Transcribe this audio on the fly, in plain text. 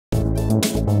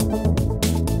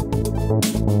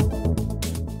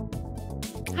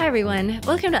everyone,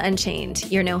 welcome to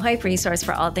Unchained, your no-hype resource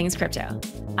for all things crypto.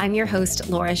 I'm your host,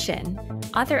 Laura Shin,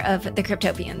 author of The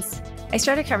Cryptopians. I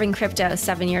started covering crypto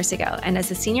 7 years ago, and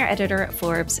as a senior editor at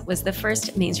Forbes, was the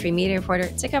first mainstream media reporter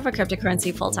to cover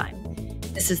cryptocurrency full-time.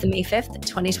 This is the May 5th,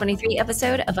 2023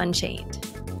 episode of Unchained.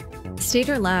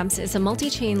 Stater Labs is a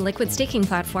multi-chain liquid staking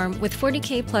platform with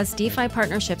 40K plus DeFi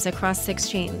partnerships across 6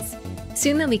 chains.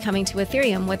 Soon they'll be coming to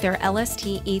Ethereum with their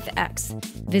LST ETHX.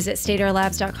 Visit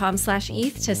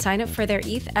staterlabs.com/ETH to sign up for their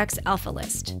ETHX alpha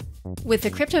list. With the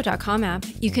Crypto.com app,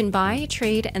 you can buy,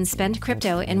 trade, and spend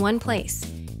crypto in one place.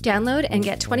 Download and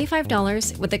get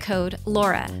 $25 with the code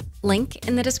LAURA, link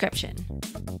in the description.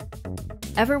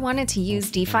 Ever wanted to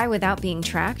use DeFi without being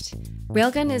tracked?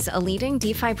 Railgun is a leading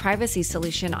DeFi privacy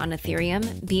solution on Ethereum,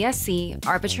 BSC,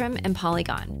 Arbitrum, and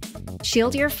Polygon.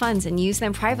 Shield your funds and use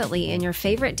them privately in your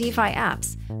favorite DeFi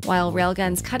apps, while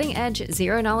Railgun's cutting-edge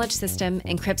zero-knowledge system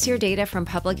encrypts your data from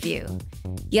public view.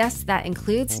 Yes, that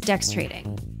includes DEX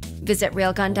trading. Visit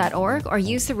railgun.org or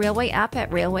use the Railway app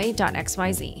at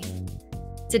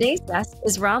railway.xyz. Today's guest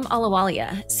is Ram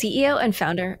Ahluwalia, CEO and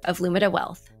founder of Lumida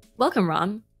Wealth. Welcome,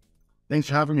 Ram. Thanks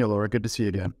for having me, Laura. Good to see you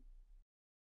again.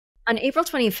 On April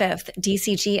 25th,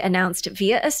 DCG announced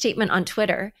via a statement on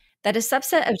Twitter that a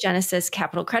subset of Genesis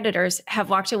capital creditors have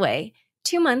walked away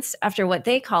 2 months after what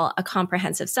they call a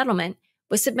comprehensive settlement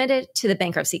was submitted to the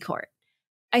bankruptcy court.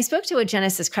 I spoke to a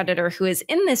Genesis creditor who is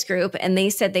in this group, and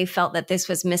they said they felt that this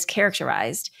was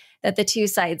mischaracterized, that the two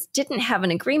sides didn't have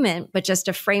an agreement, but just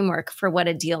a framework for what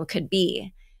a deal could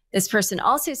be. This person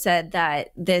also said that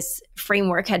this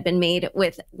framework had been made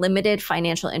with limited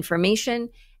financial information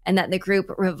and that the group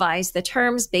revised the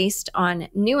terms based on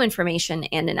new information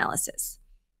and analysis.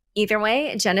 Either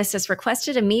way, Genesis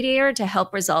requested a mediator to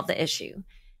help resolve the issue.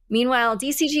 Meanwhile,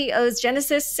 DCG owes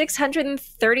Genesis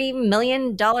 $630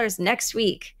 million next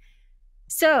week.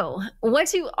 So, what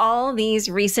do all these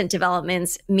recent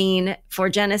developments mean for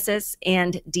Genesis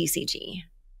and DCG?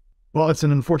 Well, it's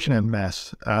an unfortunate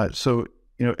mess.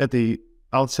 At the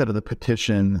outset of the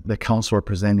petition, the counsel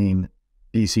representing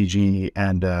DCG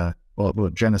and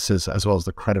Genesis, as well as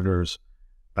the creditors,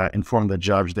 informed the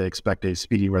judge they expect a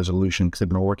speedy resolution because they've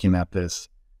been working at this.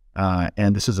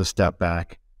 And this is a step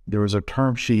back. There was a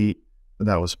term sheet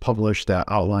that was published that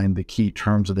outlined the key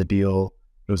terms of the deal.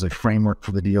 There was a framework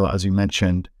for the deal, as you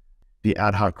mentioned. The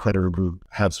ad hoc creditor group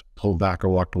has pulled back or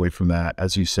walked away from that,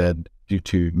 as you said, due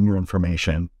to new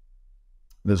information.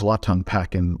 There's a lot to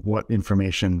unpack in what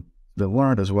information they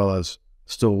learned, as well as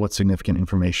still what significant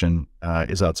information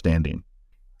is outstanding.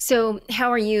 So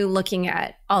how are you looking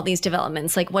at all these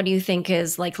developments? Like, what do you think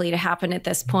is likely to happen at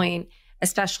this point,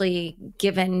 especially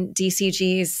given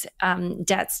DCG's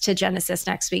debts to Genesis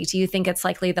next week? Do you think it's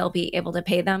likely they'll be able to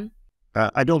pay them?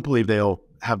 I don't believe they'll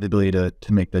have the ability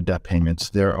to make the debt payments.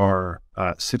 There are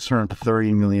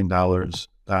 $630 million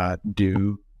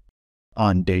due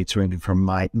on dates ranging from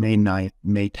May 9th,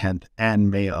 May 10th, and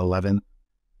May 11th.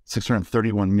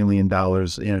 $631 million.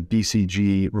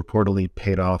 DCG reportedly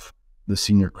paid off the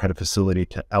senior credit facility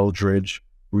to Eldridge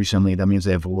recently. That means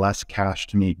they have less cash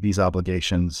to meet these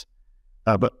obligations.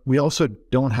 But we also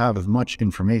don't have as much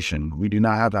information. We do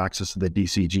not have access to the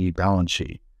DCG balance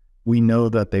sheet. We know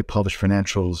that they published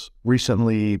financials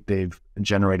recently. They've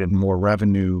generated more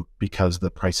revenue because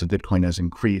the price of Bitcoin has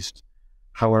increased.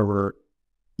 However,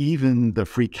 even the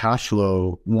free cash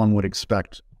flow one would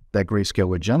expect that Grayscale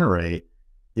would generate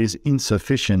is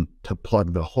insufficient to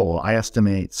plug the hole. I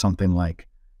estimate something like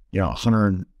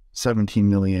 $117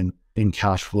 million in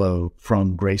cash flow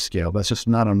from Grayscale. That's just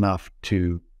not enough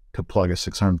to plug a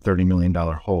 $630 million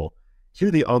hole. Here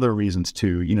are the other reasons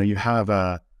too. You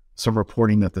have some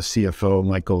reporting that the CFO,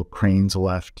 Michael Crane's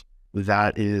left.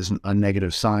 That is a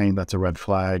negative sign. That's a red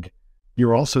flag.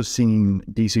 You're also seeing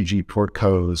DCG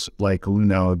portcos like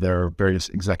Luno, their various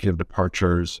executive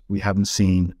departures. We haven't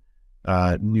seen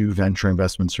new venture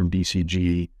investments from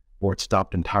DCG, or it's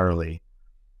stopped entirely.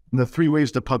 The 3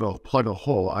 ways to plug a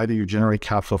hole: either you generate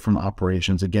capital from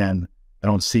operations. Again, I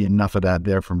don't see enough of that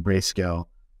there from Grayscale.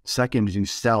 Second is you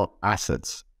sell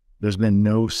assets. There's been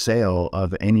no sale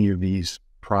of any of these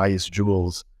prized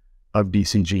jewels of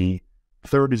DCG.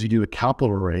 Third is you do a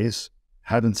capital raise.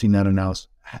 Haven't seen that announced,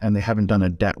 and they haven't done a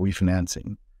debt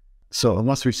refinancing. So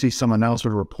unless we see some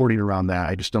announcement or reporting around that,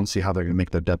 I just don't see how they're going to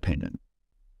make their debt payment.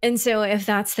 And so if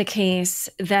that's the case,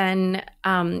 then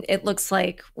it looks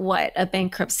like a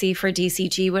bankruptcy for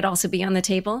DCG would also be on the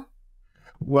table?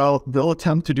 Well, they'll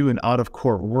attempt to do an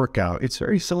out-of-court workout. It's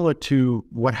very similar to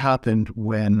what happened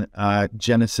when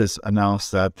Genesis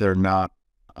announced that they're not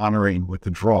honoring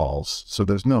withdrawals. So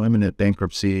there's no imminent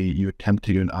bankruptcy. You attempt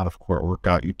to do an out-of-court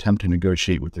workout. You attempt to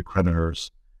negotiate with the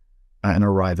creditors. and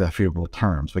arrive at favorable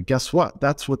terms. But guess what?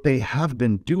 That's what they have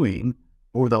been doing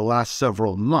over the last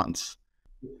several months.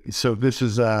 So this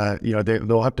is,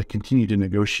 they'll have to continue to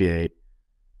negotiate.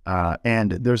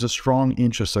 And there's a strong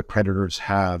interest that creditors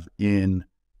have in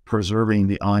preserving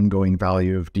the ongoing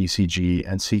value of DCG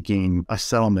and seeking a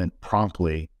settlement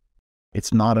promptly.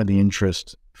 It's not in the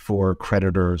interest for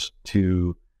creditors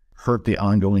to hurt the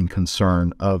ongoing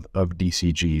concern of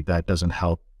DCG. That doesn't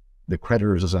help the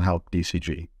creditors, doesn't help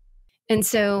DCG. And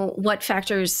so what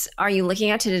factors are you looking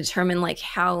at to determine like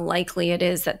how likely it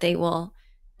is that they will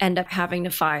end up having to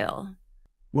file?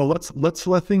 Well, let's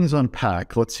let things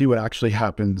unpack. Let's see what actually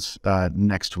happens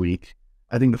next week.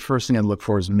 I think the first thing I'd look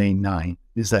for is May 9th.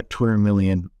 Is that $200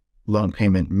 million loan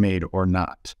payment made or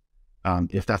not?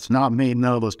 If that's not made,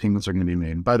 none of those payments are going to be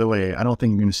made. And by the way, I don't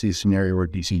think you're going to see a scenario where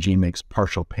DCG makes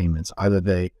partial payments. Either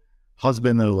they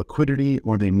husband their liquidity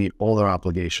or they meet all their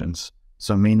obligations.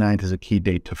 So May 9th is a key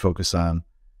date to focus on.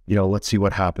 Let's see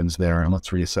what happens there and let's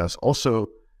reassess. Also,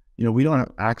 we don't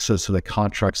have access to the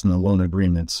contracts and the loan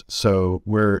agreements. So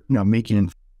we're,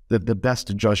 making the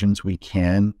best judgments we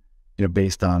can,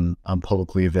 based on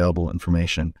publicly available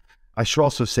information. I should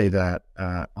also say that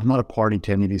I'm not a party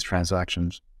to any of these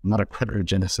transactions. I'm not a creditor of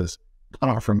Genesis,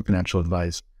 not offering financial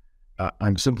advice.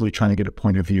 I'm simply trying to get a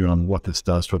point of view on what this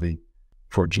does for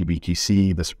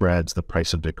GBTC, the spreads, the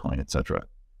price of Bitcoin, et cetera.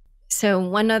 So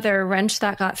one other wrench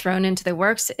that got thrown into the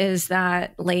works is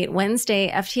that late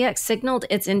Wednesday, FTX signaled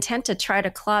its intent to try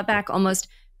to claw back almost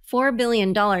 $4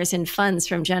 billion in funds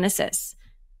from Genesis.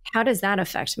 How does that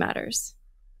affect matters?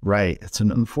 Right. It's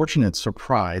an unfortunate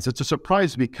surprise. It's a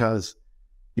surprise because,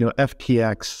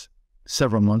 FTX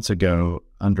several months ago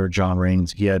under John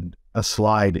Raines, he had a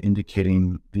slide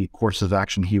indicating the course of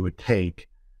action he would take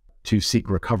to seek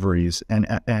recoveries. And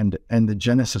the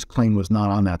Genesis claim was not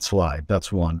on that slide.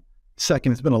 That's one.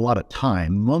 Second, it's been a lot of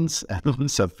time. Months and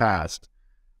months have passed.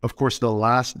 Of course, the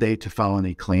last day to file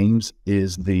any claims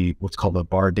is what's called the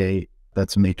bar date.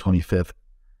 That's May 25th.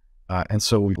 And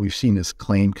so we've seen this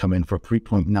claim come in for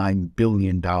 $3.9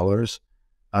 billion.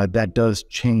 That does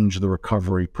change the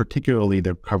recovery, particularly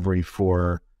the recovery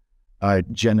for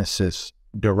Genesis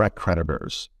direct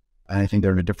creditors. And I think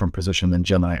they're in a different position than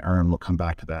Gemini Earn. We'll come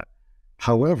back to that.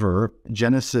 However,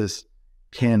 Genesis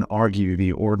can argue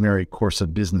the ordinary course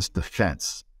of business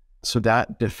defense. So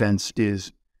that defense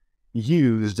is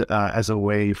used as a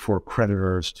way for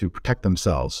creditors to protect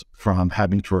themselves from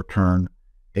having to return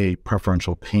a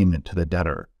preferential payment to the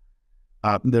debtor.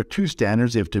 There are two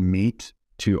standards they have to meet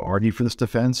to argue for this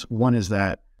defense. One is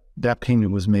that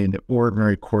payment was made in the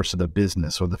ordinary course of the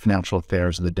business or the financial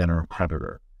affairs of the debtor or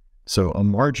creditor. So a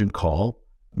margin call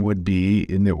would be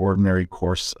in the ordinary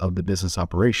course of the business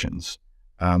operations,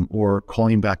 or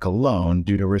calling back a loan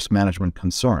due to risk management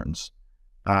concerns.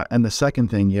 And the second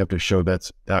thing you have to show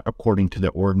that's according to the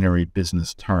ordinary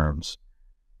business terms.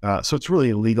 So it's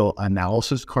really a legal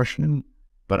analysis question,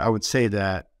 but I would say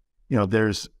that,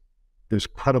 there's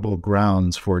credible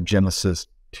grounds for Genesis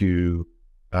to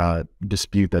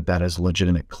dispute that is a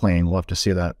legitimate claim. We'll have to see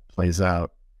how that plays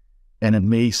out. And it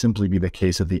may simply be the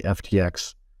case that the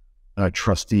FTX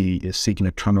trustee is seeking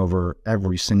to turn over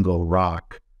every single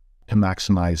rock to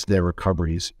maximize their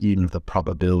recoveries, even if the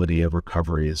probability of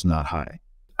recovery is not high.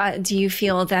 Do you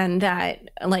feel then that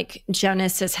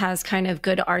Genesis has kind of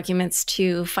good arguments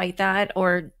to fight that,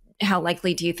 or how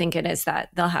likely do you think it is that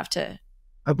they'll have to?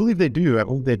 I believe they do. I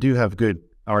believe they do have good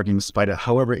arguments to fight it.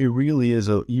 However, you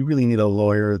really need a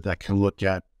lawyer that can look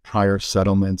at prior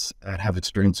settlements and have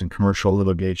experience in commercial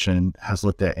litigation, has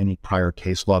looked at any prior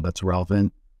case law that's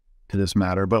relevant to this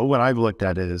matter. But what I've looked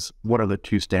at is, what are the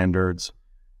two standards?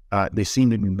 They seem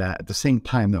to be met. At the same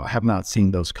time, though, I have not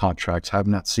seen those contracts. I have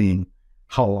not seen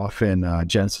how often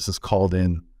Genesis has called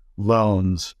in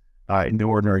loans in the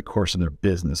ordinary course of their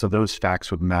business. So those facts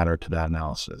would matter to that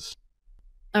analysis.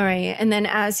 All right. And then,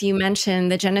 as you mentioned,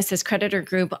 the Genesis creditor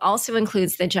group also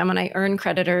includes the Gemini Earn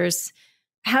creditors.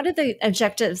 How did the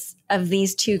objectives of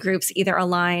these two groups either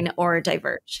align or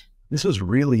diverge? This is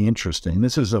really interesting.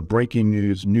 This is a breaking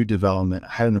news, new development.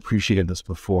 I hadn't appreciated this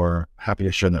before. Happy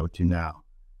to share that with you now.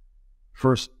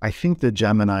 First, I think the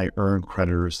Gemini Earn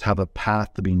creditors have a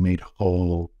path to being made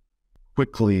whole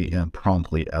quickly and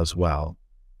promptly as well.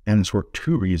 And it's for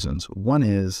two reasons. One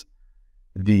is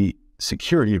the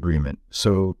security agreement.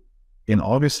 So in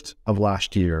August of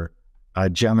last year,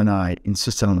 Gemini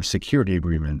insisted on a security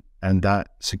agreement, and that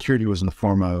security was in the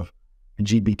form of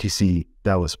GBTC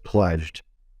that was pledged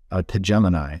to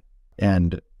Gemini.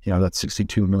 And, that's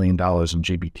 $62 million in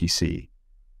GBTC.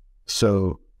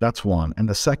 So that's one. And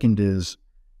the second is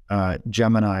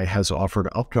Gemini has offered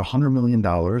up to $100 million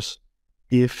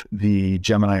if the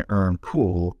Gemini Earn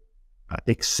pool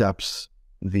accepts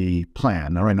the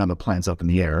plan. Now, right now the plan's up in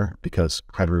the air because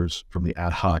creditors from the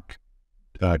ad hoc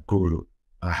group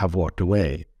have walked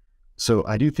away. So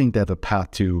I do think they have a path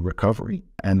to recovery,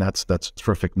 and that's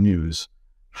terrific news.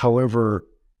 However,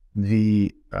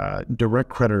 the direct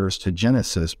creditors to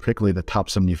Genesis, particularly the top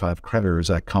 75 creditors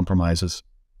that compromises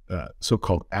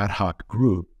so-called ad hoc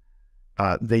group,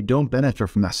 they don't benefit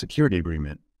from that security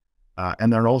agreement.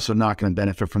 And they're also not going to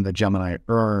benefit from the Gemini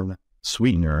Earn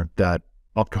sweetener that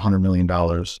up to $100 million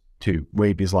to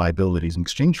waive these liabilities in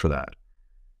exchange for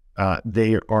that.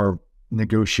 They are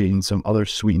negotiating some other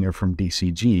sweetener from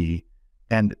DCG.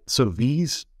 And so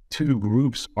these two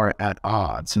groups are at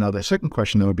odds. Now, the second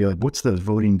question, though, would be like, what's the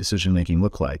voting decision-making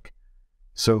look like?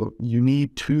 So you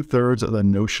need 2/3 of the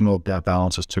notional debt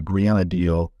balances to agree on a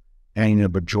deal and a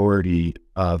majority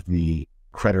of the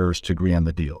creditors to agree on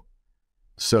the deal.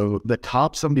 So the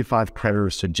top 75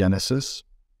 creditors to Genesis,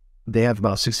 they have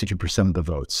about 62% of the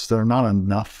votes. So they're not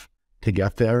enough to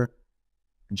get there.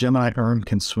 Gemini Earn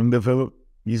can swing the vote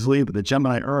easily, but the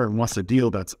Gemini Earn wants a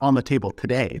deal that's on the table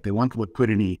today. They want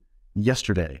liquidity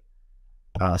yesterday.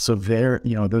 So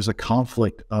there's a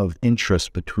conflict of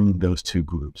interest between those two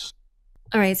groups.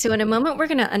 All right. So in a moment, we're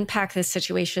going to unpack this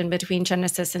situation between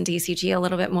Genesis and DCG a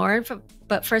little bit more.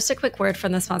 But first, a quick word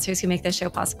from the sponsors who make this show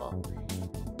possible.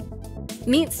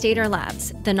 Meet Stater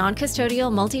Labs, the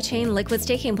non-custodial multi-chain liquid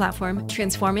staking platform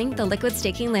transforming the liquid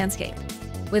staking landscape.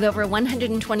 With over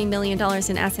 $120 million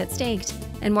in assets staked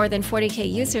and more than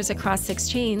 40K users across 6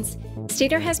 chains,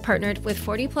 Stater has partnered with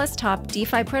 40+ top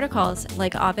DeFi protocols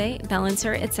like Aave,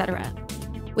 Balancer, etc.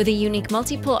 With a unique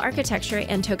multi-pool architecture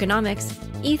and tokenomics,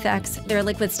 ETHX, their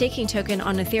liquid staking token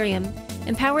on Ethereum,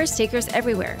 empowers stakers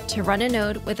everywhere to run a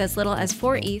node with as little as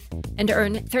 4 ETH and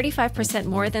earn 35%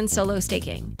 more than solo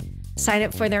staking. Sign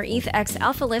up for their ETHX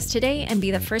alpha list today and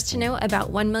be the first to know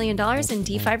about $1 million in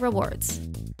DeFi rewards.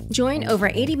 Join over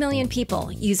 80 million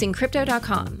people using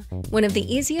Crypto.com, one of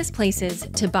the easiest places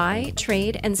to buy,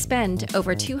 trade, and spend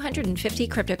over 250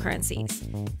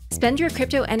 cryptocurrencies. Spend your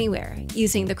crypto anywhere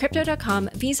using the Crypto.com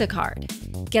Visa card.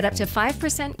 Get up to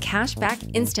 5% cash back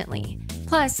instantly,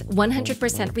 plus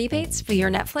 100% rebates for your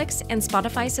Netflix and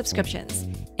Spotify subscriptions,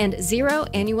 and 0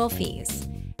 annual fees.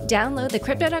 Download the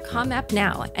Crypto.com app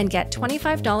now and get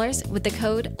 $25 with the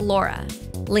code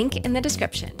LAURA. Link in the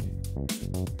description.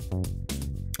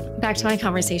 Back to my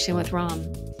conversation with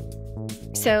Ram.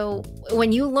 So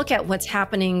when you look at what's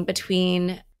happening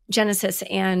between Genesis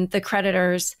and the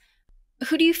creditors,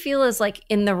 who do you feel is like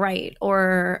in the right,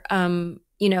 or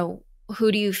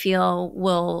who do you feel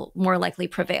will more likely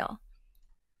prevail?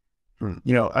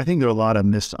 I think there are a lot of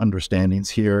misunderstandings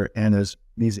here, and there's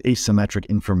these asymmetric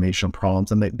information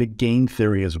problems, and the game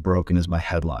theory is broken is my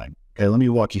headline. Okay, let me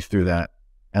walk you through that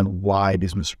and why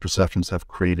these misperceptions have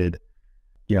created,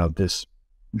 this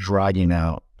dragging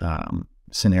out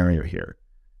scenario here.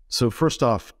 So first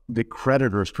off, the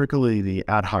creditors, particularly the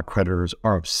ad hoc creditors,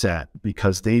 are upset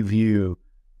because they view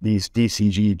these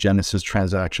DCG Genesis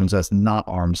transactions as not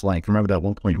arm's length. Remember that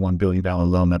 $1.1 billion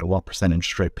loan at a 1%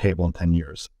 interest rate payable in 10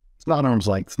 years. It's not arm's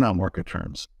length, it's not market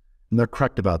terms. And they're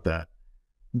correct about that.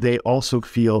 They also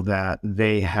feel that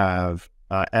they have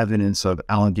evidence of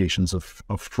allegations of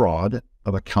fraud,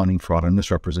 of accounting fraud and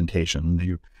misrepresentation.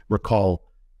 You recall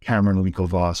Cameron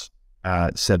Winklevoss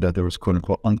said that there was quote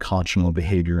unquote unconscionable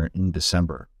behavior in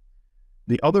December.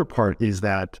 The other part is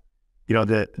that,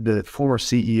 the former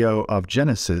CEO of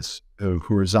Genesis, who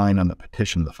resigned on the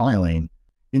petition, the filing,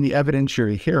 in the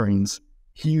evidentiary hearings,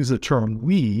 he used the term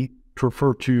 "we" to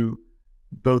refer to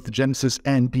both Genesis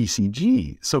and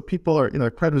DCG. So people are,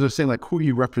 creditors are saying, like, who are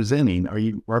you representing? Are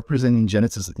you representing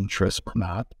Genesis' interests or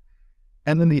not?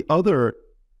 And then the other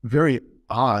very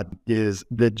odd is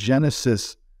the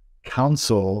Genesis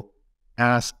counsel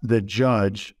asked the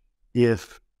judge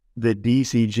if the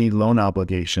DCG loan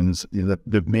obligations,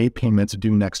 the May payments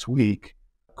due next week,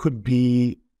 could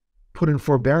be put in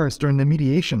forbearance during the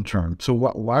mediation term. So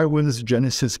why was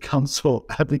Genesis counsel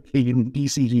advocating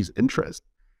DCG's interest?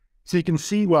 So you can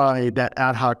see why that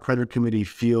ad hoc credit committee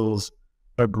feels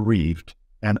aggrieved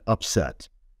and upset.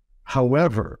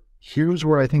 However, here's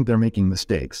where I think they're making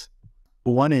mistakes.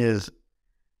 One is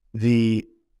the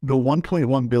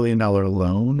 $1.1 billion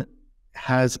loan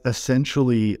has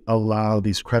essentially allowed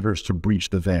these creditors to breach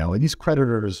the veil. And these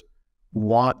creditors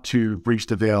want to breach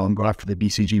the veil and go after the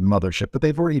DCG mothership, but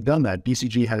they've already done that.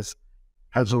 DCG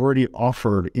has already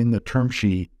offered in the term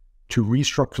sheet to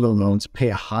restructure the loans, pay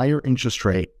a higher interest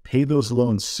rate, pay those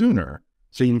loans sooner,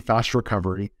 so you need fast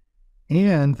recovery.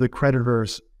 And the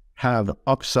creditors have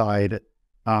upside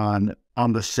on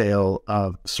the sale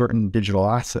of certain digital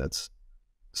assets.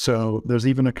 So there's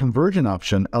even a conversion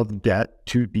option of debt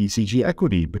to DCG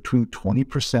equity between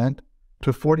 20%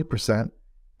 to 40%,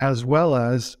 as well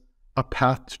as a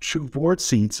path to true board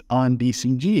seats on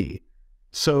DCG.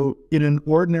 So in an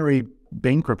ordinary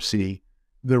bankruptcy,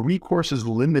 the recourse is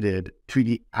limited to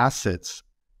the assets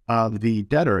of the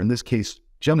debtor, in this case,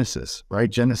 Genesis, right?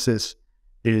 Genesis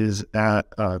is a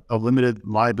limited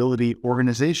liability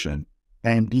organization,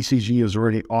 and DCG has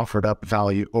already offered up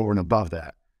value over and above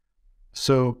that.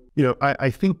 So, I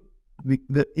think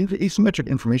the asymmetric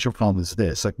information problem is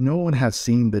this, like no one has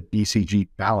seen the DCG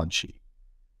balance sheet.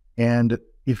 And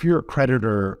if you're a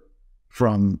creditor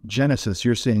from Genesis,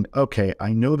 you're saying, okay,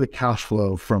 I know the cash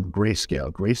flow from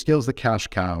Grayscale. Grayscale is the cash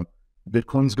cow.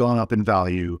 Bitcoin's gone up in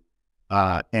value.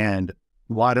 And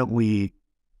why don't we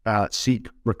seek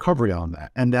recovery on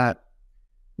that? And that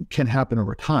can happen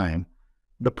over time.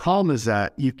 The problem is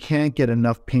that you can't get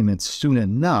enough payments soon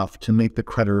enough to make the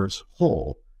creditors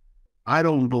whole. I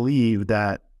don't believe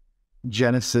that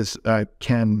Genesis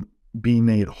can be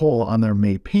made whole on their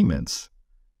May payments.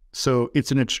 So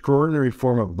it's an extraordinary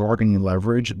form of bargaining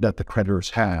leverage that the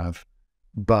creditors have,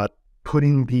 but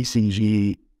putting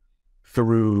DCG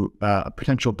through a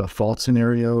potential default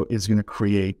scenario is going to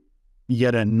create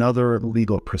yet another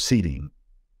legal proceeding.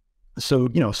 So,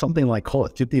 something like, call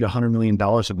it $50 to $100 million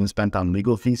have been spent on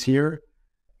legal fees here.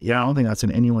 Yeah, I don't think that's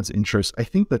in anyone's interest. I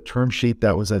think the term sheet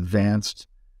that was advanced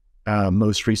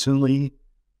most recently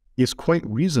is quite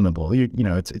reasonable.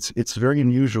 It's very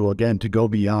unusual, again, to go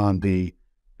beyond the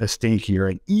estate here.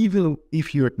 And even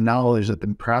if you acknowledge that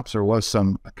then perhaps there was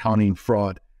some accounting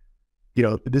fraud,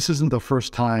 this isn't the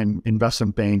first time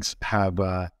investment banks have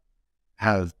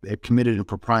committed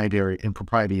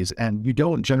improprieties, and you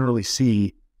don't generally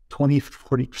see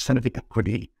 20-40% of the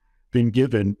equity being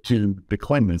given to the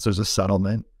claimants. There's a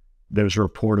settlement, there's a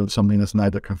report of something that's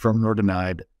neither confirmed nor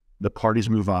denied, the parties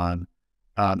move on,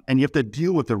 and you have to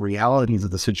deal with the realities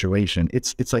of the situation.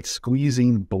 It's like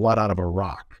squeezing blood out of a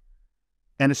rock.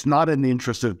 And it's not in the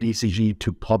interest of DCG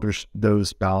to publish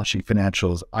those balance sheet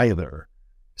financials either.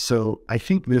 So I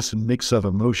think this mix of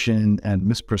emotion and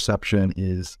misperception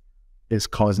is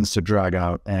causing us to drag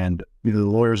out, and the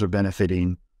lawyers are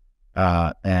benefiting.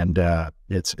 And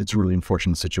it's a really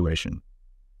unfortunate situation.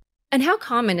 And how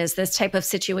common is this type of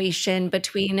situation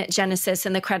between Genesis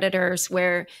and the creditors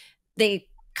where they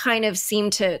kind of seem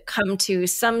to come to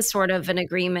some sort of an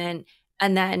agreement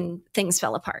and then things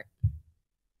fell apart?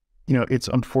 It's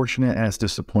unfortunate and it's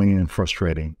disappointing and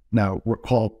frustrating. Now,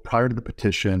 recall prior to the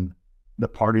petition, the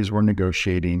parties were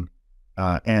negotiating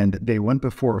and they went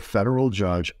before a federal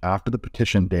judge after the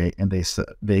petition day, and they said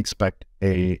they expect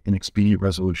an expedient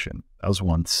resolution. That was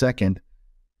one. Second,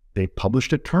 they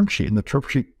published a term sheet, and the term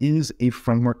sheet is a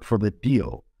framework for the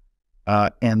deal.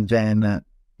 And then,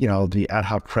 the ad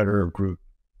hoc creditor group,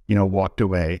 walked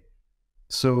away.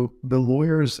 So the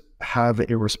lawyers have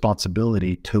a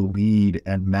responsibility to lead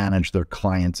and manage their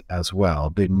clients as well.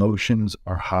 The emotions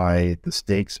are high, the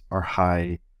stakes are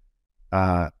high,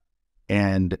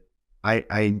 and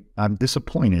I'm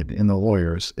disappointed in the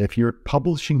lawyers. If you're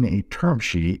publishing a term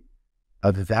sheet,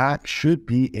 that should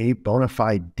be a bona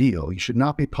fide deal. You should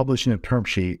not be publishing a term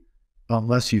sheet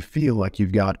unless you feel like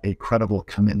you've got a credible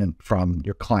commitment from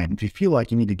your client. If you feel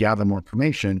like you need to gather more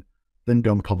information, then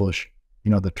don't publish,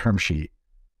 the term sheet.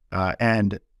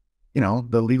 And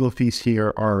the legal fees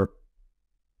here are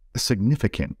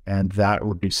significant, and that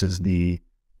reduces the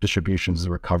distributions,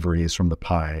 the recoveries from the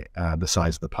pie, the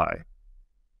size of the pie.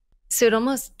 So it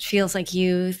almost feels like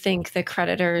you think the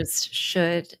creditors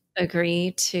should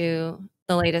agree to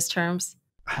the latest terms.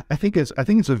 I think it's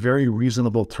a very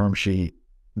reasonable term sheet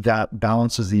that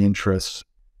balances the interests.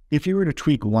 If you were to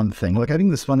tweak one thing, I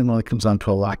think this fundamentally comes down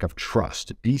to a lack of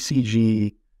trust.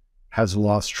 DCG has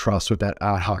lost trust with that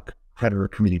ad hoc creditor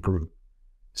committee group.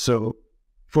 So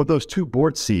for those two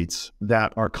board seats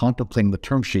that are contemplating the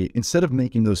term sheet, instead of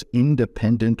making those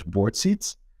independent board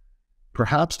seats,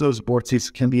 perhaps those board seats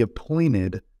can be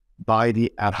appointed by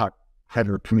the ad hoc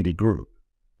creditor committee group.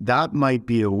 That might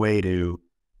be a way to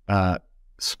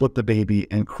split the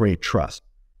baby and create trust.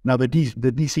 Now, the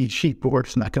DCG board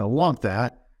is not going to want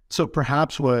that. So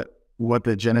perhaps what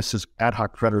the Genesis ad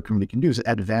hoc creditor committee can do is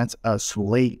advance a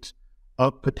slate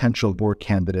of potential board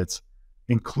candidates,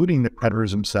 including the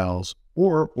creditors themselves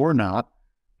or not,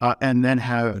 and then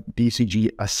have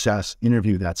DCG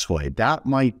interview that slate. That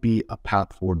might be a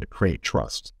path forward to create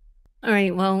trust. All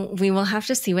right. Well, we will have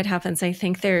to see what happens. I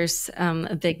think there's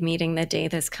a big meeting the day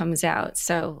this comes out.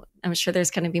 So I'm sure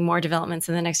there's going to be more developments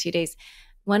in the next few days.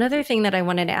 One other thing that I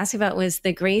wanted to ask about was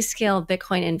the Grayscale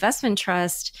Bitcoin Investment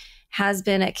Trust has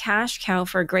been a cash cow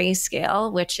for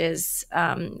Grayscale, which is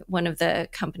one of the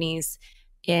companies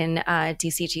in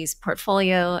DCG's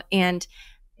portfolio. And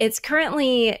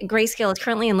Grayscale is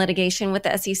currently in litigation with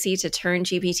the SEC to turn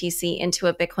GBTC into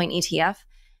a Bitcoin ETF.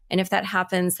 And if that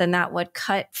happens, then that would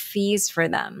cut fees for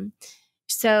them.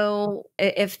 So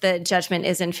if the judgment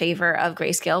is in favor of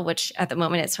Grayscale, which at the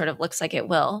moment it sort of looks like it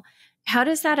will, how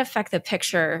does that affect the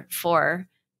picture for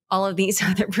all of these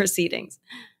other proceedings?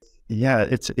 Yeah,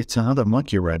 it's another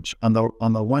monkey wrench. On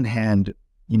the one hand,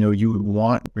 you would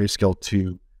want Grayscale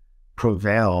to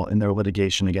prevail in their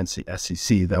litigation against the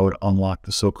SEC that would unlock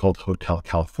the so-called Hotel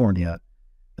California.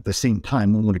 At the same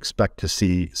time, one would expect to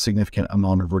see significant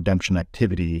amount of redemption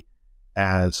activity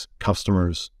as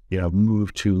customers,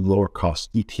 move to lower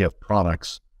cost ETF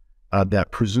products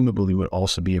that presumably would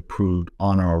also be approved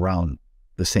on or around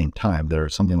the same time. There are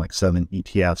something like 7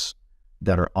 ETFs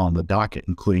that are on the docket,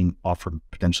 including offered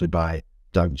potentially by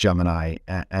Gemini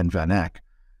and Van Eck.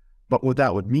 But what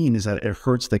that would mean is that it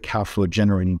hurts the cash flow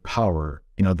generating power,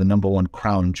 the number one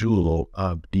crown jewel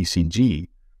of DCG.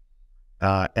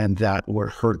 And that would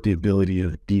hurt the ability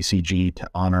of DCG to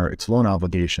honor its loan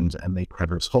obligations and make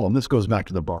creditors whole. And this goes back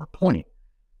to the broader point.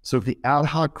 So if the ad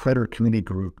hoc creditor committee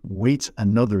group waits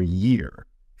another year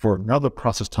for another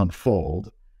process to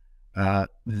unfold,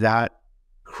 that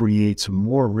creates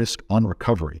more risk on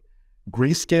recovery.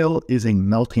 Grayscale is a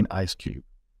melting ice cube.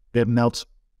 It melts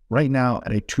right now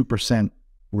at a 2%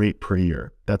 rate per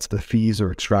year. That's the fees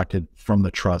are extracted from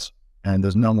the trust, and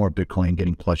there's no more Bitcoin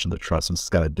getting pledged in the trust since it's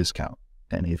got a discount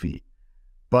to NAV.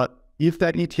 But if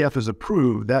that ETF is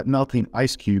approved, that melting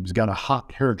ice cube's got a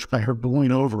hot hair dryer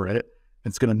blowing over it.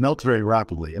 It's going to melt very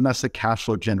rapidly, and that's the cash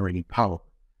flow generating power.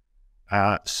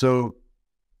 So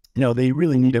they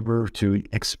really need to move to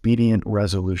expedient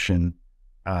resolution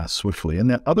swiftly. And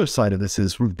the other side of this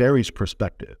is from Barry's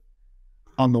perspective.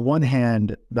 On the one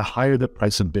hand, the higher the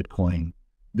price of Bitcoin,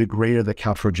 the greater the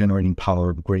cash flow generating power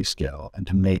of Grayscale and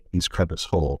to make these creditors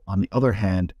whole. On the other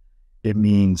hand, it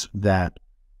means that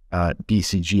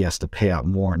DCG has to pay out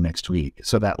more next week.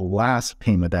 So that last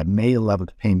payment, that May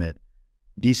 11th payment,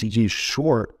 DCG is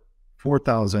short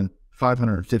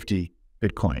 4,550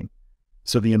 Bitcoin.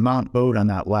 So the amount owed on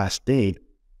that last date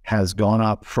has gone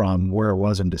up from where it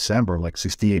was in December, like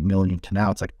 68 million, to now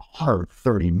it's like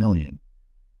 130 million.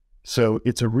 So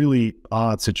it's a really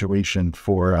odd situation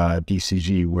for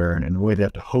DCG, where in a way they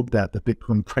have to hope that the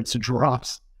Bitcoin price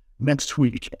drops next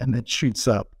week and then shoots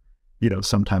up,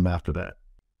 sometime after that.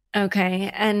 Okay.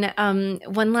 And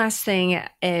one last thing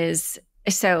is,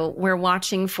 so we're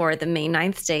watching for the May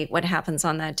 9th date. What happens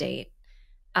on that date?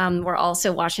 We're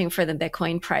also watching for the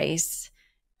Bitcoin price.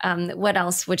 What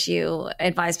else would you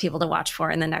advise people to watch for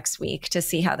in the next week to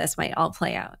see how this might all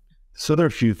play out? So there are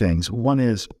a few things. One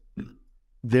is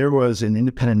there was an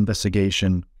independent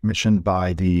investigation commissioned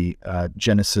by the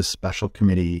Genesis Special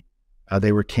Committee.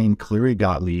 They retained Cleary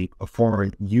Gottlieb, a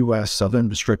former U.S. Southern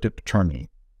District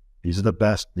Attorney. These are the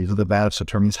best, these are the baddest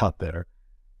attorneys out there.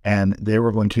 And they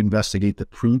were going to investigate the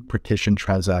pre-petition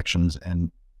transactions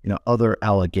and other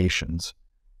allegations.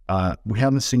 We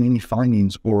haven't seen any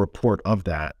findings or report of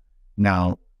that.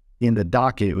 Now, in the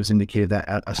docket, it was indicated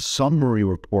that a summary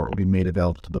report will be made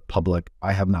available to the public.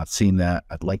 I have not seen that.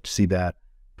 I'd like to see that.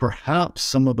 Perhaps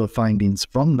some of the findings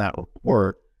from that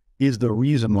report is the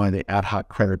reason why the ad hoc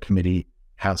creditor committee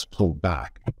has pulled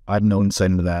back. I have no insight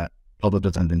into that. Public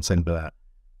doesn't have insight into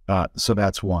that. So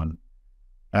that's one.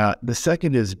 The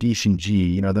second is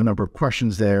DCG. The number of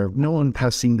questions there. No one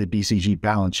has seen the DCG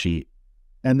balance sheet,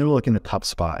 and they're looking at top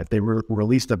spot. If they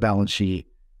release the balance sheet,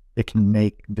 it can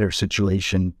make their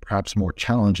situation perhaps more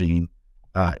challenging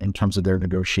in terms of their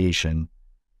negotiation.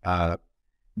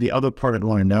 The other part I'd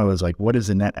want to know is what is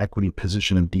the net equity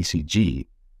position of DCG?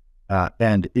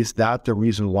 And is that the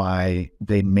reason why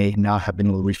they may not have been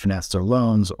able to refinance their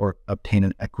loans or obtain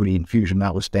an equity infusion,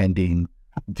 notwithstanding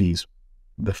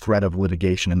the threat of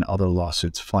litigation and other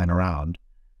lawsuits flying around?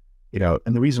 And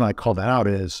the reason I call that out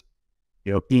is,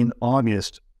 in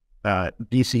August,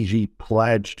 DCG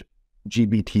pledged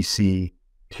GBTC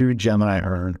to Gemini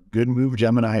Earn. Good move,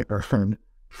 Gemini Earn,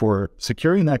 for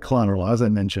securing that collateral, as I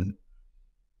mentioned.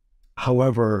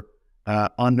 However,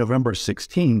 on November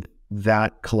 16th,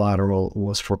 that collateral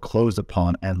was foreclosed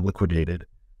upon and liquidated,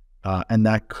 and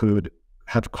that could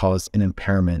have caused an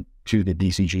impairment to the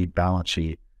DCG balance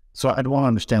sheet. So I'd want to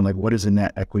understand, what is the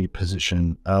net equity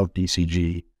position of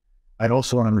DCG? I'd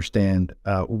also want to understand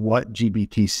what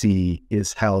GBTC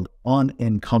is held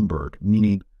unencumbered,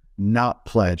 meaning not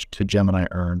pledged to Gemini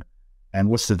Earn, and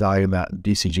what's the value of that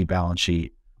DCG balance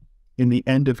sheet. In the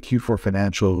end of Q4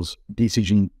 financials,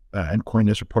 DCG and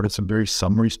Coindesk reported some very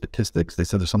summary statistics. They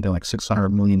said there's something like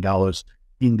 $600 million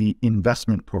in the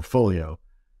investment portfolio.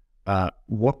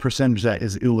 What percentage of that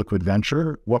is illiquid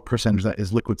venture? What percentage of that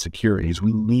is liquid securities?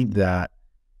 We need that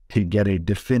to get a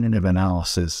definitive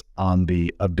analysis on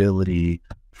the ability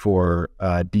for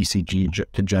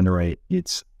DCG to generate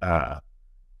its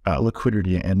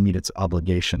liquidity and meet its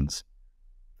obligations.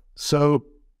 So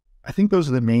I think those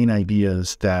are the main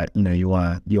ideas that you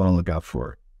want to look out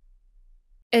for.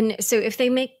 And so if they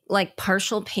make like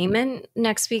partial payment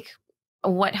next week,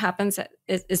 what happens?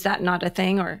 Is that not a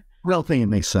thing? Or I don't think it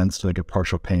makes sense to make a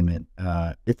partial payment.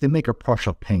 If they make a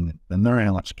partial payment, then they're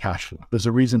not much cash flow. There's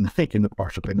a reason they're making the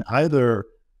partial payment. Either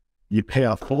you pay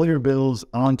off all your bills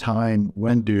on time,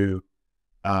 when due,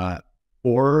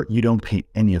 or you don't pay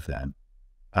any of them.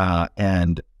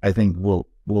 And I think we'll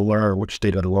learn which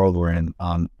state of the world we're in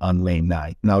on May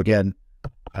 9th. Now, again,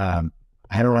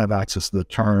 I don't have access to the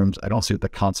terms. I don't see what the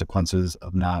consequences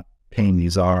of not paying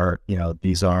these are.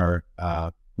 These are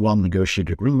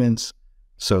well-negotiated agreements.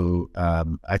 So I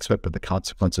expect that the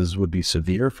consequences would be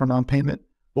severe for non-payment.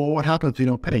 Well, what happens if you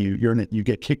don't pay? You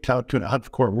get kicked out to an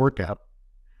out-of-court workout.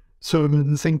 So I'm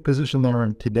in the same position they're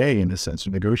in today, in a sense,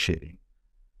 of negotiating.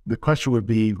 The question would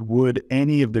be, would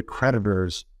any of the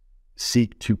creditors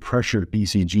seek to pressure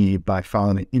DCG by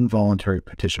filing an involuntary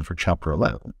petition for Chapter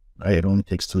 11? Right? It only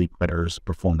takes 3 creditors to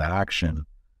perform that action.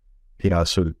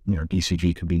 So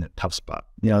DCG could be in a tough spot.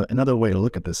 Another way to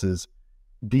look at this is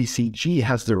DCG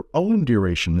has their own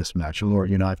duration mismatch. And Laura,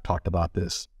 you and I have talked about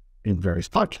this in various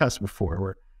podcasts before,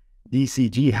 where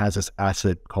DCG has this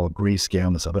asset called Grayscale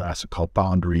and this other asset called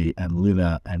Boundary and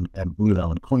Luna and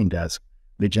Lumida and Coindesk.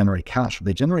 They generate cash.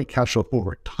 They generate cash flow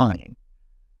over time.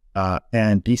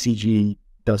 And DCG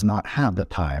does not have the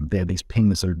time. They have these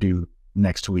payments that are due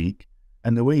next week.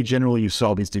 And the way generally you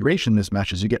solve these duration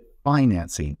mismatches, you get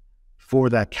financing for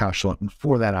that cash flow and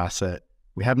for that asset.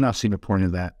 We have not seen a point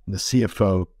of that. The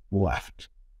CFO left.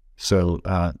 So,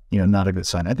 not a good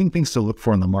sign. I think things to look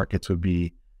for in the markets would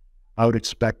be, I would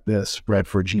expect the spread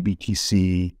for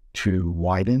GBTC to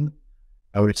widen.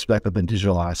 I would expect that the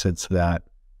digital assets that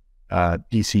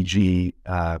DCG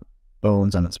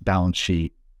owns on its balance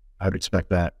sheet, I would expect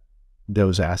that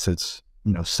those assets,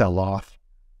 sell off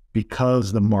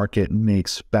because the market may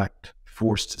expect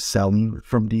forced selling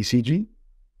from DCG.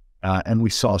 And we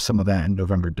saw some of that in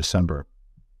November, December.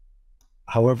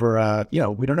 However,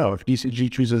 we don't know if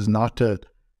DCG chooses not to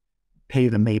pay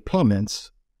the May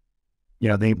payments.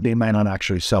 They might not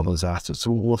actually sell those assets.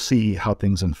 So we'll see how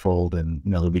things unfold in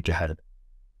the week ahead.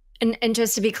 And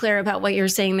just to be clear about what you're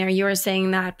saying there, you were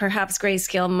saying that perhaps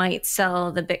Grayscale might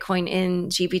sell the Bitcoin in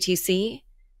GBTC?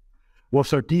 Well,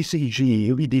 so DCG,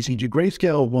 it'll be DCG.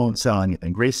 Grayscale won't sell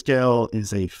anything. Grayscale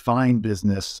is a fine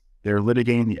business. They're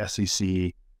litigating the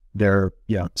SEC. They're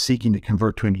seeking to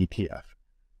convert to an ETF.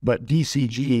 But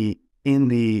DCG, in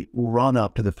the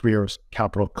run-up to the 3 Arrows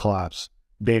Capital collapse,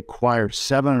 they acquired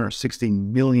 $760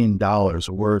 million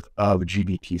worth of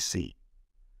GBTC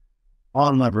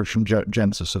on leverage from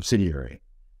Genesis subsidiary.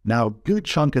 Now, a good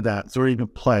chunk of that has already been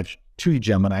pledged to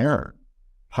Gemini Earn.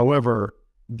 However,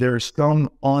 there's some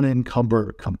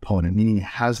unencumbered component, meaning it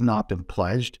has not been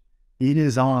pledged. It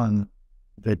is on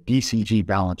the DCG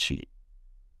balance sheet.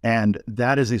 And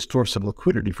that is a source of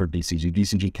liquidity for DCG.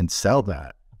 DCG can sell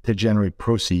that to generate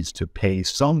proceeds to pay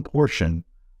some portion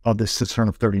of the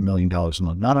 $630 million a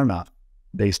month. Not enough,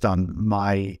 based on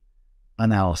my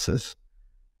analysis.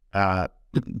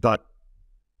 But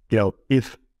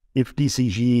if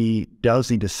DCG does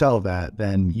need to sell that,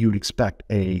 then you'd expect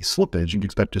a slippage. You'd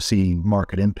expect to see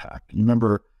market impact. You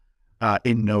remember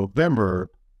in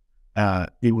November,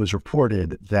 it was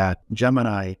reported that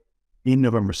Gemini, in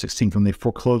November 16th, when they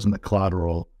foreclosed on the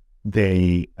collateral,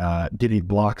 they did a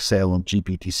block sale of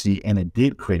GBTC, and it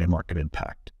did create a market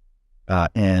impact.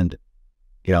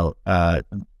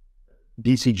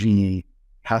 DCG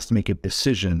has to make a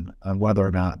decision on whether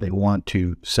or not they want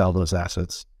to sell those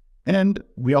assets. And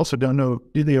we also don't know,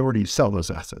 did they already sell those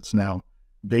assets? Now,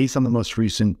 based on the most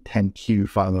recent 10Q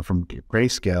filing from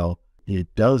Grayscale,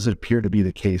 it does appear to be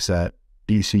the case that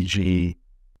DCG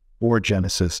or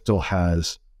Genesis still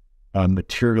has a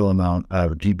material amount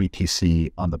of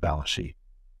GBTC on the balance sheet,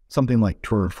 something like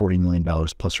 $240 million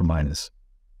plus or minus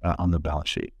on the balance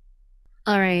sheet.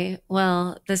 All right.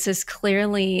 Well, this is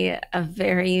clearly a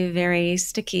very, very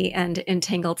sticky and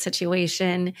entangled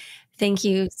situation. Thank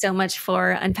you so much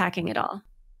for unpacking it all.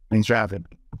 Thanks for having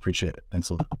me. Appreciate it.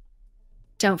 Thanks a lot.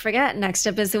 Don't forget, next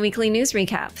up is the weekly news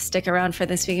recap. Stick around for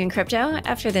This Week in Crypto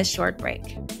after this short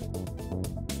break.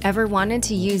 Ever wanted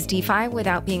to use DeFi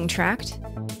without being tracked?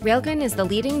 Railgun is the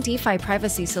leading DeFi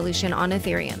privacy solution on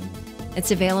Ethereum.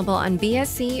 It's available on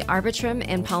BSC, Arbitrum,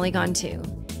 and Polygon 2.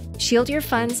 Shield your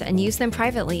funds and use them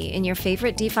privately in your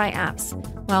favorite DeFi apps,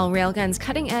 while Railgun's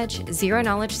cutting-edge,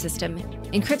 zero-knowledge system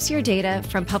encrypts your data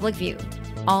from public view,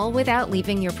 all without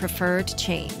leaving your preferred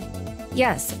chain.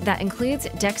 Yes, that includes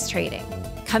DEX trading.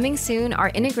 Coming soon are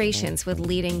integrations with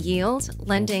leading yield,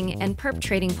 lending, and perp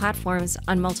trading platforms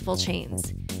on multiple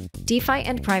chains. DeFi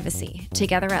and privacy,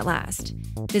 together at last.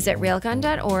 Visit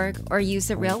railgun.org or use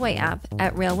the Railway app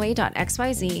at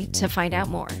railway.xyz to find out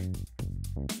more.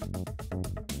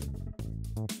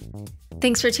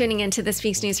 Thanks for tuning in to this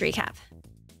week's news recap.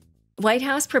 White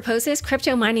House proposes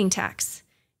crypto mining tax.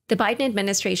 The Biden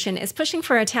administration is pushing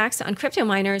for a tax on crypto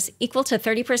miners equal to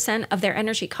 30% of their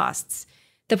energy costs.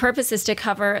 The purpose is to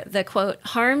cover the, quote,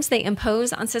 harms they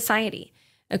impose on society,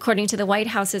 according to the White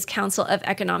House's Council of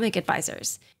Economic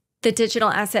Advisors. The digital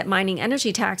asset mining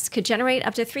energy tax could generate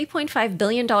up to $3.5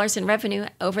 billion in revenue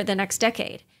over the next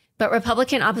decade, but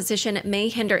Republican opposition may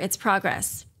hinder its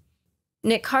progress.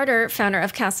 Nick Carter, founder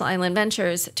of Castle Island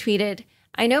Ventures, tweeted,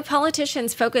 "I know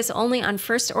politicians focus only on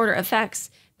first-order effects,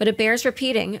 but it bears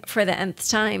repeating for the nth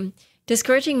time.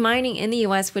 Discouraging mining in the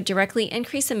U.S. would directly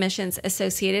increase emissions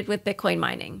associated with Bitcoin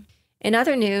mining." In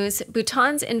other news,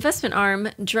 Bhutan's investment arm,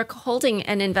 Druk Holding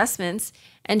and Investments,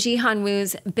 and Jihan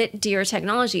Wu's BitDeer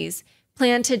Technologies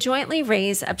plan to jointly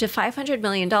raise up to $500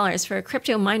 million for a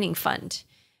crypto mining fund.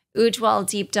 Ujjwal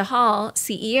Deep Dahal,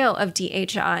 CEO of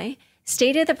DHI,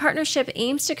 stated the partnership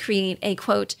aims to create a,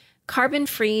 quote,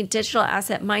 carbon-free digital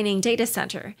asset mining data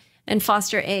center and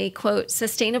foster a, quote,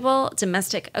 sustainable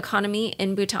domestic economy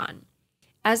in Bhutan.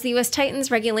 As the U.S.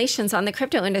 tightens regulations on the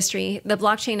crypto industry, the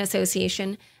Blockchain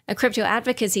Association, a crypto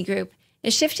advocacy group,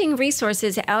 is shifting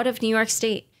resources out of New York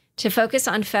State to focus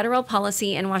on federal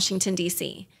policy in Washington,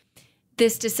 D.C.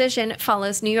 This decision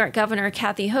follows New York Governor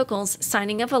Kathy Hochul's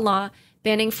signing of a law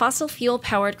banning fossil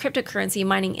fuel-powered cryptocurrency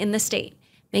mining in the state,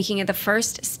 making it the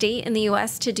first state in the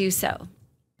U.S. to do so.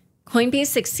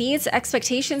 Coinbase exceeds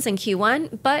expectations in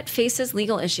Q1, but faces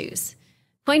legal issues.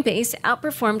 Coinbase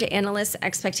outperformed analysts'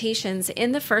 expectations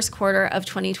in the first quarter of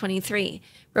 2023,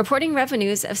 reporting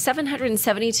revenues of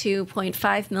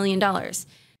 $772.5 million,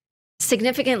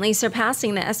 significantly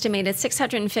surpassing the estimated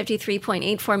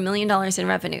 $653.84 million in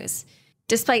revenues.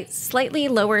 Despite slightly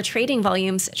lower trading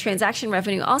volumes, transaction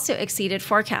revenue also exceeded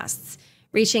forecasts,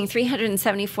 reaching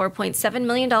 $374.7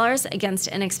 million against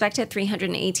an expected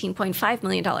 $318.5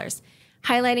 million,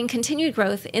 highlighting continued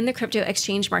growth in the crypto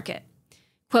exchange market.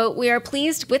 Quote, "We are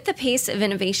pleased with the pace of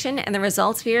innovation and the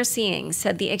results we are seeing,"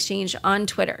 said the exchange on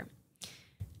Twitter.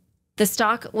 The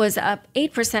stock was up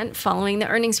 8% following the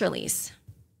earnings release.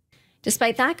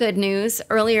 Despite that good news,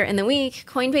 earlier in the week,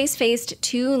 Coinbase faced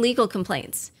two legal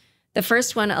complaints. The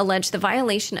first one alleged the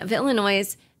violation of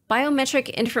Illinois'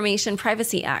 Biometric Information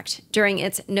Privacy Act during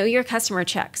its Know Your Customer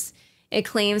checks. It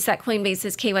claims that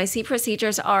Coinbase's KYC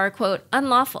procedures are, quote,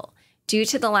 unlawful due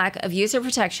to the lack of user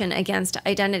protection against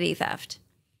identity theft.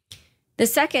 The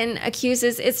second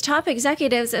accuses its top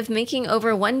executives of making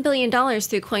over $1 billion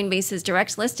through Coinbase's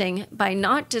direct listing by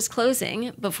not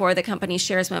disclosing, before the company's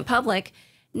shares went public,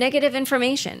 negative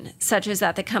information, such as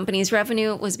that the company's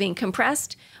revenue was being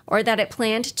compressed or that it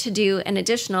planned to do an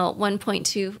additional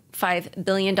 $1.25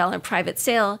 billion private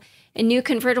sale in new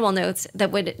convertible notes that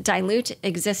would dilute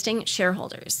existing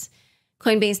shareholders.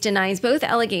 Coinbase denies both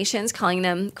allegations, calling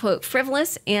them, quote,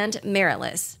 frivolous and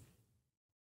meritless.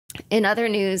 In other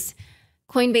news,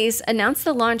 Coinbase announced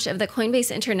the launch of the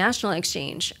Coinbase International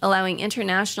Exchange, allowing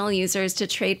international users to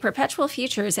trade perpetual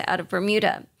futures out of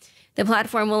Bermuda. The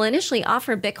platform will initially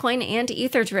offer Bitcoin and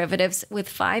Ether derivatives with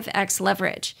 5x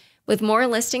leverage, with more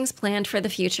listings planned for the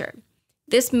future.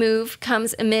 This move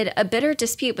comes amid a bitter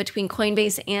dispute between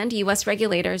Coinbase and U.S.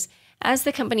 regulators as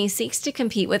the company seeks to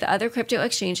compete with other crypto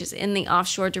exchanges in the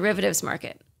offshore derivatives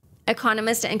market.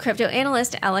 Economist and crypto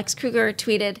analyst Alex Kruger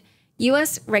tweeted,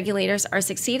 U.S. regulators are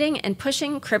succeeding in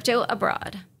pushing crypto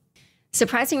abroad.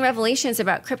 Surprising revelations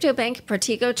about crypto bank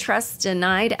Protego Trust's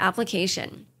denied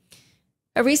application.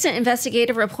 A recent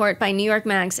investigative report by New York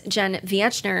Mag's Jen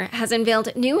Viechner has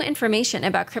unveiled new information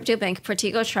about crypto bank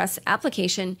Protego Trust's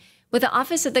application with the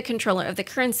Office of the Comptroller of the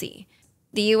Currency,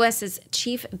 the U.S.'s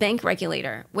chief bank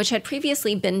regulator, which had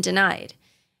previously been denied.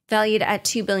 Valued at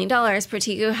 $2 billion,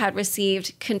 Protego had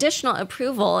received conditional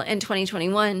approval in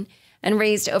 2021 and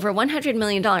raised over $100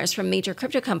 million from major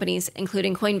crypto companies,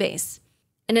 including Coinbase.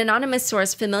 An anonymous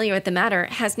source familiar with the matter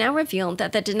has now revealed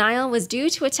that the denial was due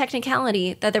to a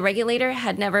technicality that the regulator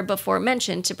had never before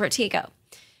mentioned to Protego.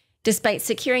 Despite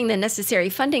securing the necessary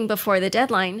funding before the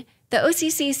deadline, the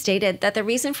OCC stated that the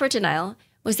reason for denial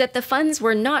was that the funds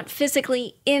were not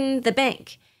physically in the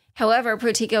bank, However,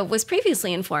 Protego was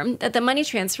previously informed that the money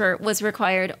transfer was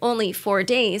required only 4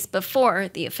 days before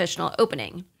the official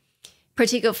opening.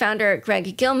 Protego founder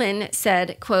Greg Gilman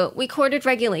said, quote, "We courted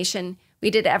regulation. We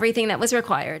did everything that was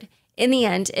required. In the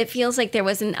end, it feels like there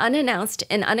was an unannounced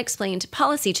and unexplained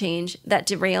policy change that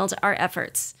derailed our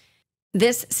efforts."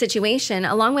 This situation,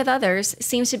 along with others,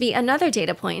 seems to be another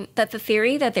data point that the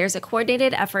theory that there's a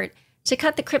coordinated effort to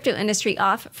cut the crypto industry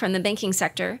off from the banking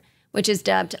sector, which is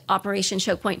dubbed Operation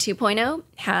Choke Point 2.0,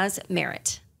 has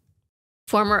merit.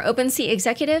 Former OpenSea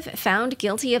executive found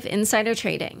guilty of insider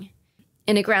trading.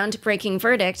 In a groundbreaking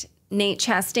verdict, Nate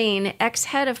Chastain,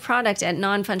 ex-head of product at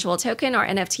non-fungible token or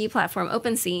NFT platform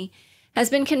OpenSea, has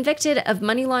been convicted of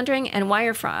money laundering and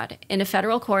wire fraud in a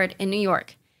federal court in New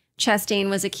York. Chastain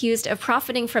was accused of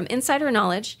profiting from insider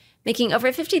knowledge, making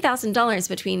over $50,000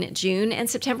 between June and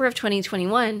September of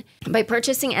 2021 by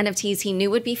purchasing NFTs he knew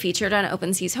would be featured on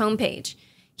OpenSea's homepage.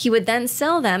 He would then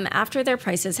sell them after their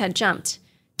prices had jumped.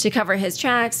 To cover his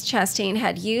tracks, Chastain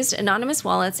had used anonymous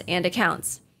wallets and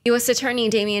accounts. U.S. Attorney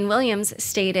Damian Williams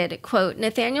stated, quote,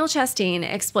 "Nathaniel Chastain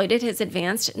exploited his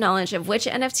advanced knowledge of which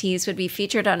NFTs would be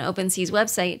featured on OpenSea's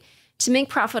website to make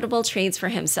profitable trades for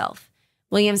himself."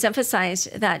 Williams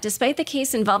emphasized that despite the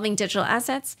case involving digital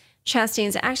assets,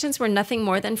 Chastain's actions were nothing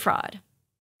more than fraud.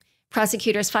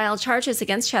 Prosecutors filed charges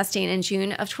against Chastain in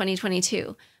June of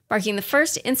 2022, marking the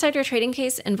first insider trading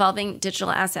case involving digital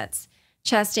assets.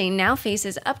 Chastain now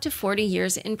faces up to 40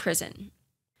 years in prison.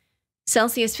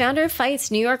 Celsius founder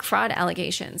fights New York fraud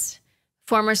allegations.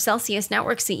 Former Celsius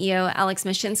Network CEO Alex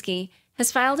Mashinsky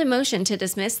has filed a motion to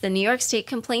dismiss the New York State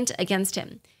complaint against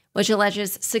him, which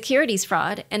alleges securities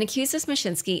fraud and accuses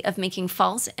Mashinsky of making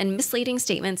false and misleading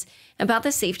statements about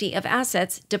the safety of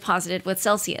assets deposited with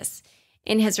Celsius.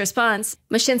 In his response,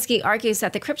 Mashinsky argues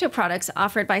that the crypto products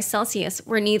offered by Celsius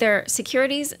were neither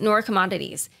securities nor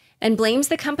commodities, and blames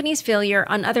the company's failure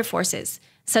on other forces,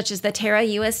 such as the Terra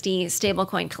USD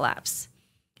stablecoin collapse.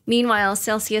 Meanwhile,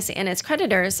 Celsius and its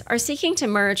creditors are seeking to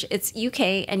merge its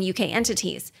UK and UK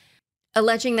entities,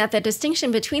 alleging that the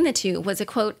distinction between the two was a,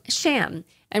 quote, sham,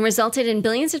 and resulted in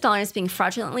billions of dollars being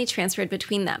fraudulently transferred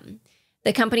between them.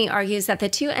 The company argues that the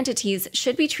two entities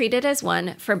should be treated as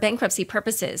one for bankruptcy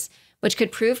purposes, which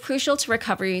could prove crucial to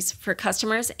recoveries for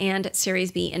customers and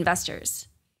Series B investors.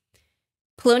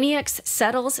 Poloniex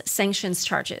settles sanctions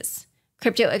charges.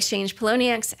 Crypto exchange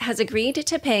Poloniex has agreed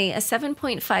to pay a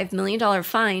 $7.5 million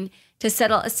fine to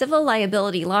settle a civil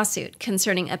liability lawsuit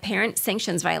concerning apparent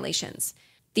sanctions violations.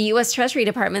 The U.S. Treasury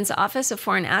Department's Office of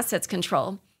Foreign Assets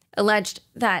Control alleged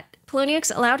that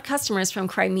Poloniex allowed customers from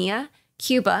Crimea,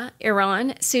 Cuba,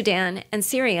 Iran, Sudan, and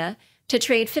Syria to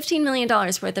trade $15 million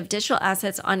worth of digital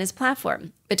assets on his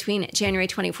platform between January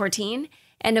 2014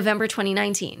 and November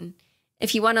 2019.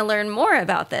 If you want to learn more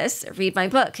about this, read my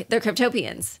book, The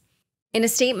Cryptopians. In a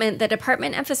statement, the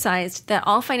department emphasized that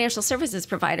all financial services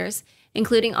providers,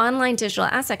 including online digital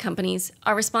asset companies,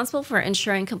 are responsible for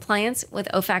ensuring compliance with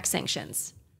OFAC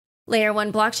sanctions. Layer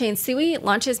 1 blockchain Sui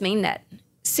launches mainnet.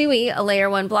 Sui, a Layer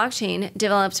 1 blockchain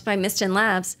developed by Miston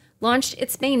Labs, launched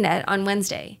its mainnet on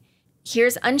Wednesday.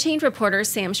 Here's Unchained reporter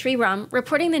Sam Sriram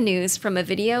reporting the news from a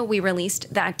video we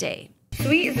released that day.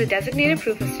 Sui is a designated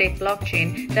proof-of-stake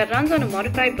blockchain that runs on a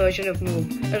modified version of Move,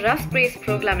 a Rust-based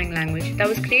programming language that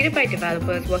was created by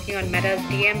developers working on Meta's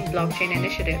DM blockchain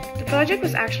initiative. The project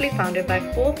was actually founded by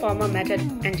 4 former Meta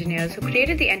engineers who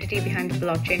created the entity behind the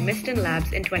blockchain Miston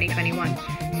Labs in 2021.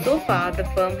 So far, the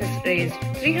firm has raised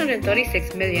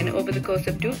 $336 million over the course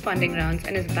of 2 funding rounds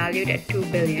and is valued at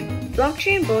 $2 billion.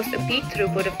 Blockchain boasts a peak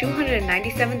throughput of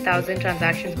 297,000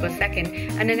 transactions per second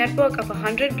and a network of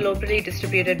 100 globally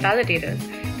distributed validators.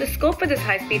 The scope for this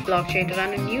high-speed blockchain to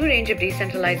run a new range of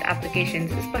decentralized applications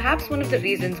is perhaps one of the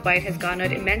reasons why it has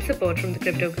garnered immense support from the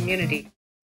crypto community.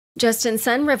 Justin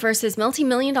Sun reverses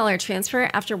multi-million-dollar transfer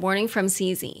after warning from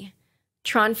CZ.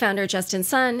 Tron founder Justin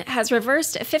Sun has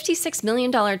reversed a $56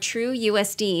 million True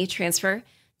USD transfer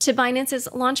to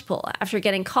Binance's launch pool after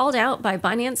getting called out by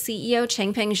Binance CEO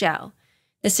Changpeng Zhao.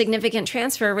 The significant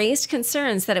transfer raised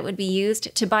concerns that it would be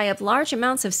used to buy up large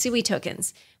amounts of Sui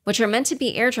tokens, which are meant to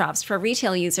be airdrops for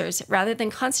retail users rather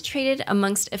than concentrated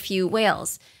amongst a few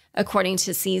whales, according to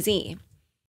CZ.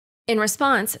 In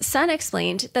response, Sun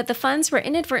explained that the funds were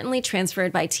inadvertently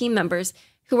transferred by team members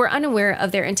who were unaware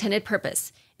of their intended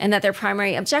purpose, and that their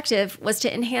primary objective was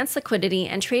to enhance liquidity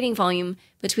and trading volume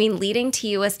between leading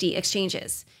TUSD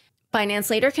exchanges.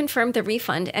 Binance later confirmed the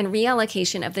refund and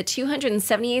reallocation of the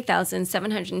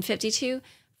 278,752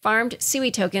 farmed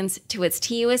Sui tokens to its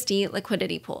TUSD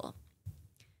liquidity pool.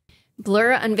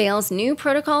 Blur unveils new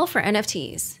protocol for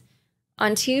NFTs.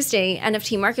 On Tuesday,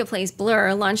 NFT marketplace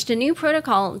Blur launched a new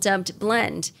protocol dubbed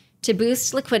Blend to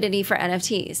boost liquidity for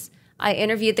NFTs. I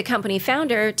interviewed the company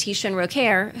founder, Tishan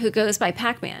Rocaire, who goes by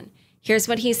Pac-Man. Here's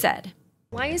what he said.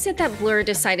 Why is it that Blur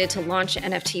decided to launch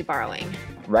NFT borrowing?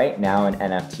 Right now in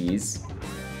NFTs,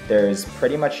 there's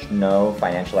pretty much no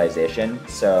financialization.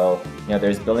 So,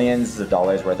 there's billions of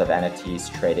dollars worth of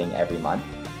NFTs trading every month,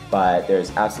 but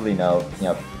there's absolutely no,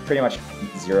 pretty much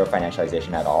zero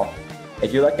financialization at all.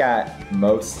 If you look at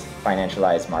most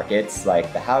financialized markets,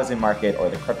 like the housing market or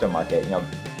the crypto market,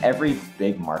 every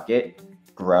big market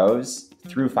grows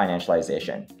through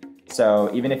financialization. So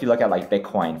even if you look at like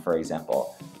Bitcoin, for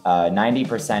example,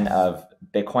 90% of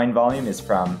Bitcoin volume is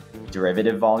from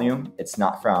derivative volume. It's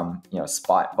not from,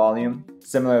 spot volume.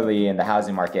 Similarly, in the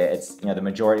housing market, it's, the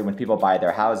majority, when people buy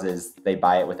their houses, they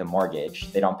buy it with a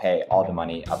mortgage. They don't pay all the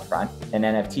money up front. In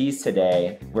NFTs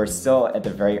today, we're still at the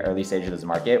very early stage of this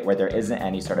market where there isn't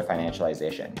any sort of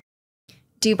financialization.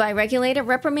 Dubai regulator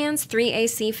reprimands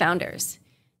 3AC founders.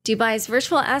 Dubai's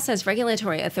Virtual Assets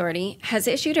Regulatory Authority has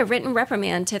issued a written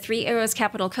reprimand to 3 Arrows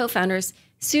Capital co-founders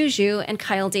Su Zhu and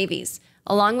Kyle Davies,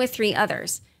 along with 3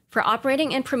 others, for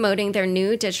operating and promoting their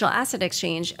new digital asset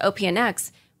exchange,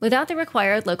 OPNX, without the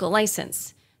required local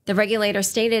license. The regulator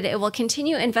stated it will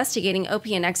continue investigating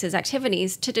OPNX's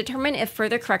activities to determine if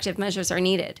further corrective measures are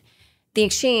needed. The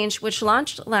exchange, which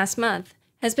launched last month,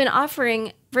 has been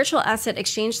offering virtual asset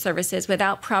exchange services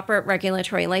without proper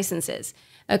regulatory licenses,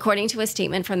 according to a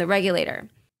statement from the regulator.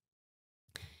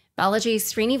 Balaji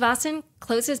Srinivasan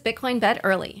closes Bitcoin bet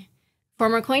early.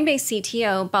 Former Coinbase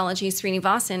CTO Balaji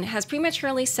Srinivasan has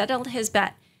prematurely settled his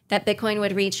bet that Bitcoin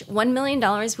would reach $1 million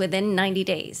within 90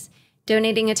 days,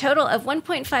 donating a total of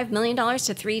 $1.5 million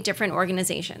to 3 different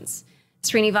organizations.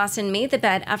 Srinivasan made the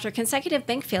bet after consecutive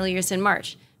bank failures in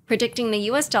March, predicting the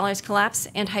US dollar's collapse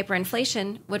and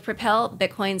hyperinflation would propel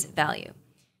Bitcoin's value.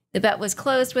 The bet was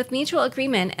closed with mutual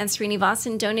agreement, and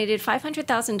Srinivasan donated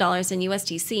 $500,000 in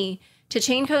USDC to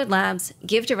Chaincode Labs,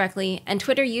 GiveDirectly, and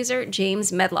Twitter user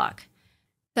James Medlock.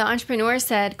 The entrepreneur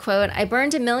said, quote, "I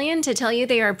burned $1 million to tell you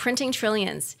they are printing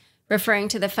trillions," referring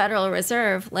to the Federal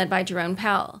Reserve led by Jerome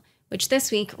Powell, which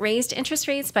this week raised interest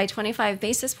rates by 25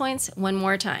 basis points one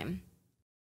more time.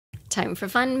 Time for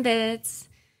fun bits.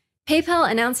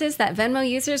 PayPal announces that Venmo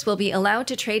users will be allowed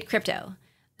to trade crypto.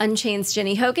 Unchained's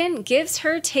Jenny Hogan gives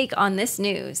her take on this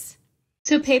news.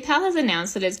 So PayPal has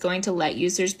announced that it's going to let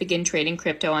users begin trading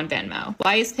crypto on Venmo.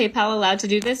 Why is PayPal allowed to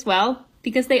do this? Well,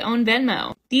 because they own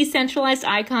Venmo. Decentralized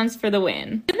icons for the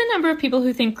win. Given the number of people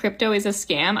who think crypto is a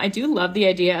scam, I do love the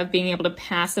idea of being able to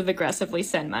passive-aggressively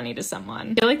send money to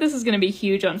someone. I feel like this is going to be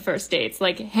huge on first dates.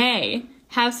 Like, hey,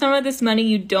 have some of this money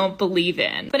you don't believe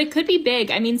in. But it could be big.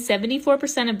 I mean,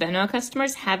 74% of Venmo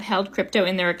customers have held crypto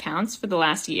in their accounts for the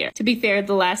last year. To be fair,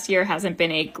 the last year hasn't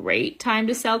been a great time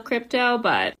to sell crypto,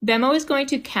 but Venmo is going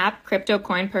to cap crypto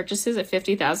coin purchases at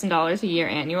 $50,000 a year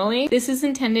annually. This is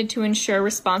intended to ensure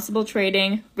responsible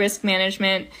trading, risk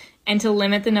management, and to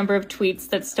limit the number of tweets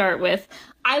that start with,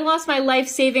 "I lost my life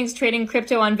savings trading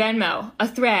crypto on Venmo," a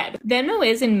thread. Venmo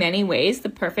is in many ways the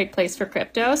perfect place for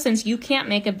crypto, since you can't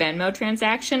make a Venmo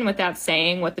transaction without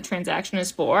saying what the transaction is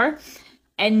for,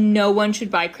 and no one should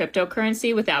buy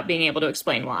cryptocurrency without being able to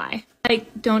explain why.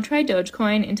 Like, don't try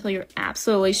Dogecoin until you're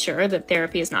absolutely sure that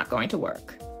therapy is not going to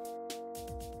work.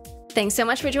 Thanks so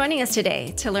much for joining us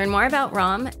today. To learn more about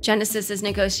ROM, Genesis's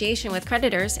negotiation with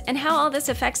creditors, and how all this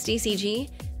affects DCG,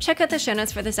 check out the show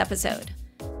notes for this episode.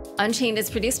 Unchained is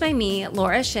produced by me,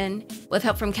 Laura Shin, with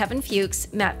help from Kevin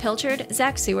Fuchs, Matt Pilchard,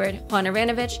 Zach Seward, Juan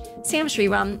Aranovich, Sam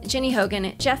Sriram, Jenny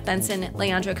Hogan, Jeff Benson,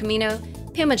 Leandro Camino,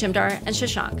 Pema Jimdar, and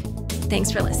Shashank.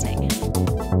 Thanks for listening.